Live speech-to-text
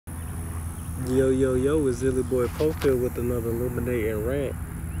Yo, yo, yo, it's Zilly Boy Pofield with another illuminating rant.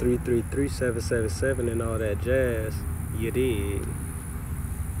 333-777 and all that jazz. You dig?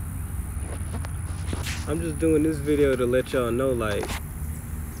 I'm just doing this video to let y'all know, like,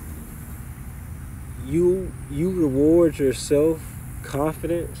 you reward your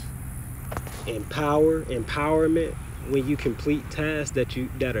self-confidence and empowerment when you complete tasks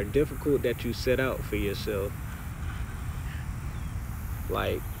that are difficult that you set out for yourself.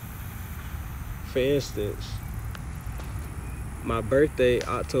 Like, for instance, my birthday,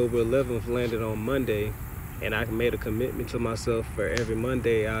 October 11th, landed on Monday, and I made a commitment to myself for every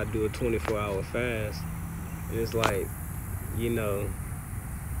Monday I'll do a 24-hour fast. And it's like, you know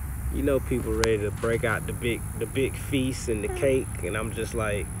people ready to break out the big feast and the cake, and I'm just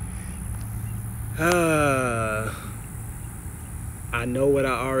like, I know what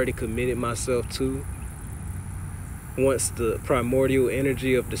I already committed myself to. Once the primordial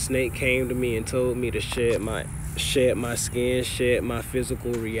energy of the snake came to me and told me to shed my skin, shed my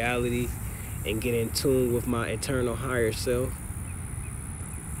physical reality, and get in tune with my eternal higher self,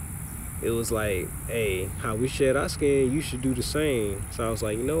 it was like, hey, how we shed our skin, you should do the same. So I was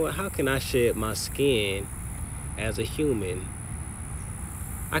like, you know what, how can I shed my skin as a human?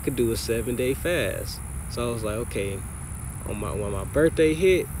 I could do a 7-day fast. So I was like, okay, when my birthday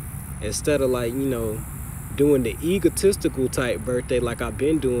hit, instead of like, doing the egotistical type birthday like I've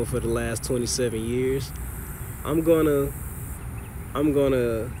been doing for the last 27 years, I'm gonna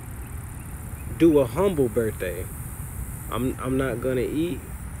do a humble birthday. I'm not gonna eat.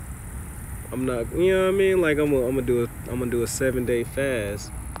 I'm not, you know what I mean? Like I'm gonna do a 7-day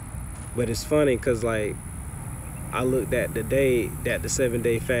fast. But it's funny because, like, I looked at the day that the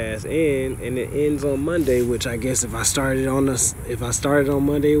 7-day fast ends, and it ends on Monday, which I guess if I started on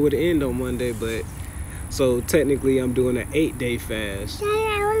Monday, it would end on Monday. But so technically I'm doing an 8-day fast. Daddy,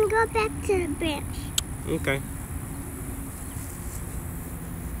 I want to go back to the bench. Okay.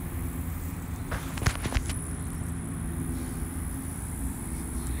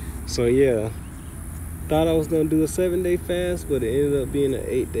 So yeah, thought I was gonna do a 7-day fast, but it ended up being an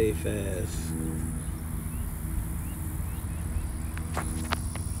 8-day fast.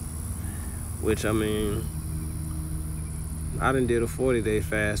 Which, I mean, I done did a 40-day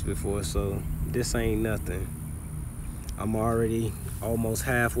fast before, so this ain't nothing. I'm already almost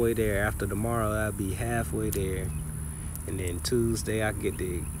halfway there. After tomorrow, I'll be halfway there. And then Tuesday, I get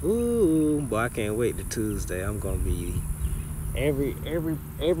the, boy, I can't wait to Tuesday. I'm gonna be, every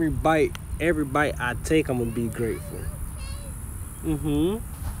bite I take, I'm gonna be grateful.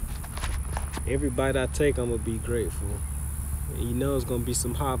 Every bite I take, I'm gonna be grateful. You know it's gonna be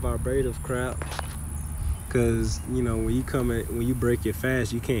some high vibrative crap, cause when you break your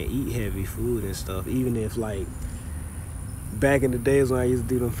fast, you can't eat heavy food and stuff. Even if, like, back in the days when I used to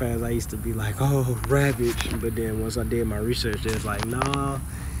do them fasts, I used to be like, oh, ravage. But then once I did my research, it's like, nah,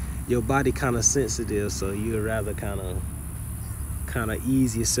 your body kind of sensitive, so you'd rather kind of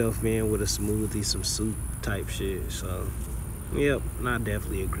ease yourself in with a smoothie, some soup type shit. So yep, I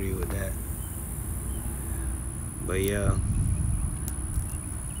definitely agree with that. But yeah,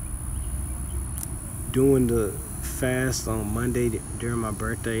 doing the fast on Monday during my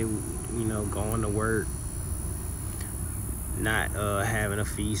birthday, going to work, not having a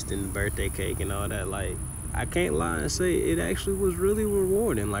feast and birthday cake and all that, like, I can't lie and say it actually was really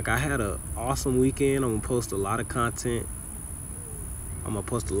rewarding. Like, I had an awesome weekend. I'm gonna post a lot of content.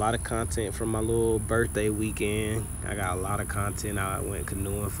 From my little birthday weekend. I got a lot of content. I went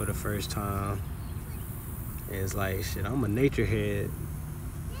canoeing for the first time. And it's like, shit, I'm a nature head,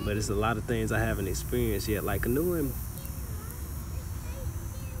 but it's a lot of things I haven't experienced yet, like canoeing.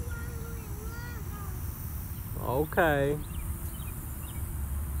 Okay.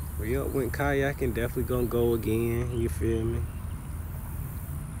 We up, went kayaking, definitely gonna go again, you feel me?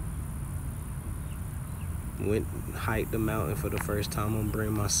 Hiked the mountain for the first time. I'm gonna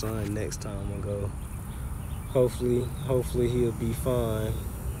bring my son next time I go. Hopefully he'll be fine.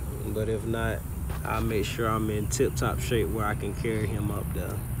 But if not, I'll make sure I'm in tip-top shape where I can carry him up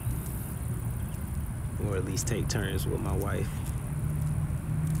there. Or at least take turns with my wife.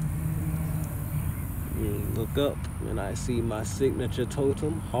 And look up and I see my signature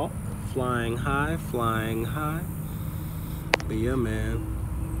totem, hawk, flying high. But yeah, man.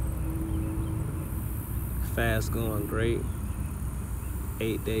 Fast going great.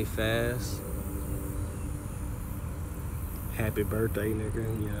 8-day fast. Happy birthday, nigga.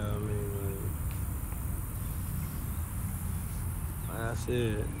 You know what I mean? Like I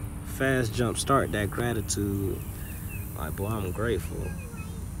said, fast jump start that gratitude. Like, boy, I'm grateful.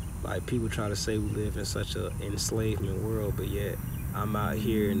 Like, people try to say we live in such an enslavement world, but yet I'm out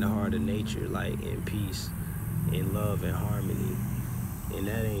here in the heart of nature, like in peace, in love and harmony. And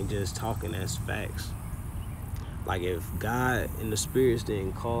that ain't just talking, that's facts. Like if God and the spirits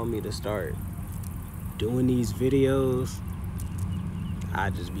didn't call me to start doing these videos,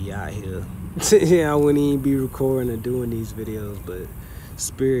 I'd just be out here. I wouldn't even be recording or doing these videos, but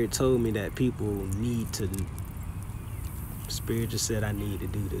Spirit told me that people need to. Spirit just said I need to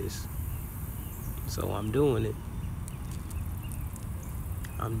do this. So I'm doing it.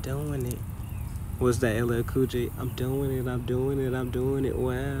 I'm doing it. What's that, LL Cool J? I'm doing it, I'm doing it, I'm doing it,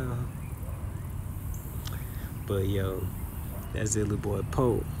 wow. But yo, that's Illy Boy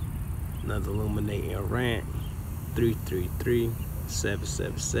Pope. Another illuminating rant.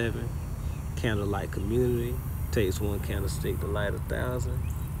 333-777. Candlelight community. Takes one candlestick to light 1,000.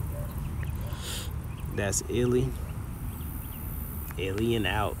 That's Illy. Illy and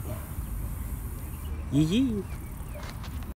out. Yee yee.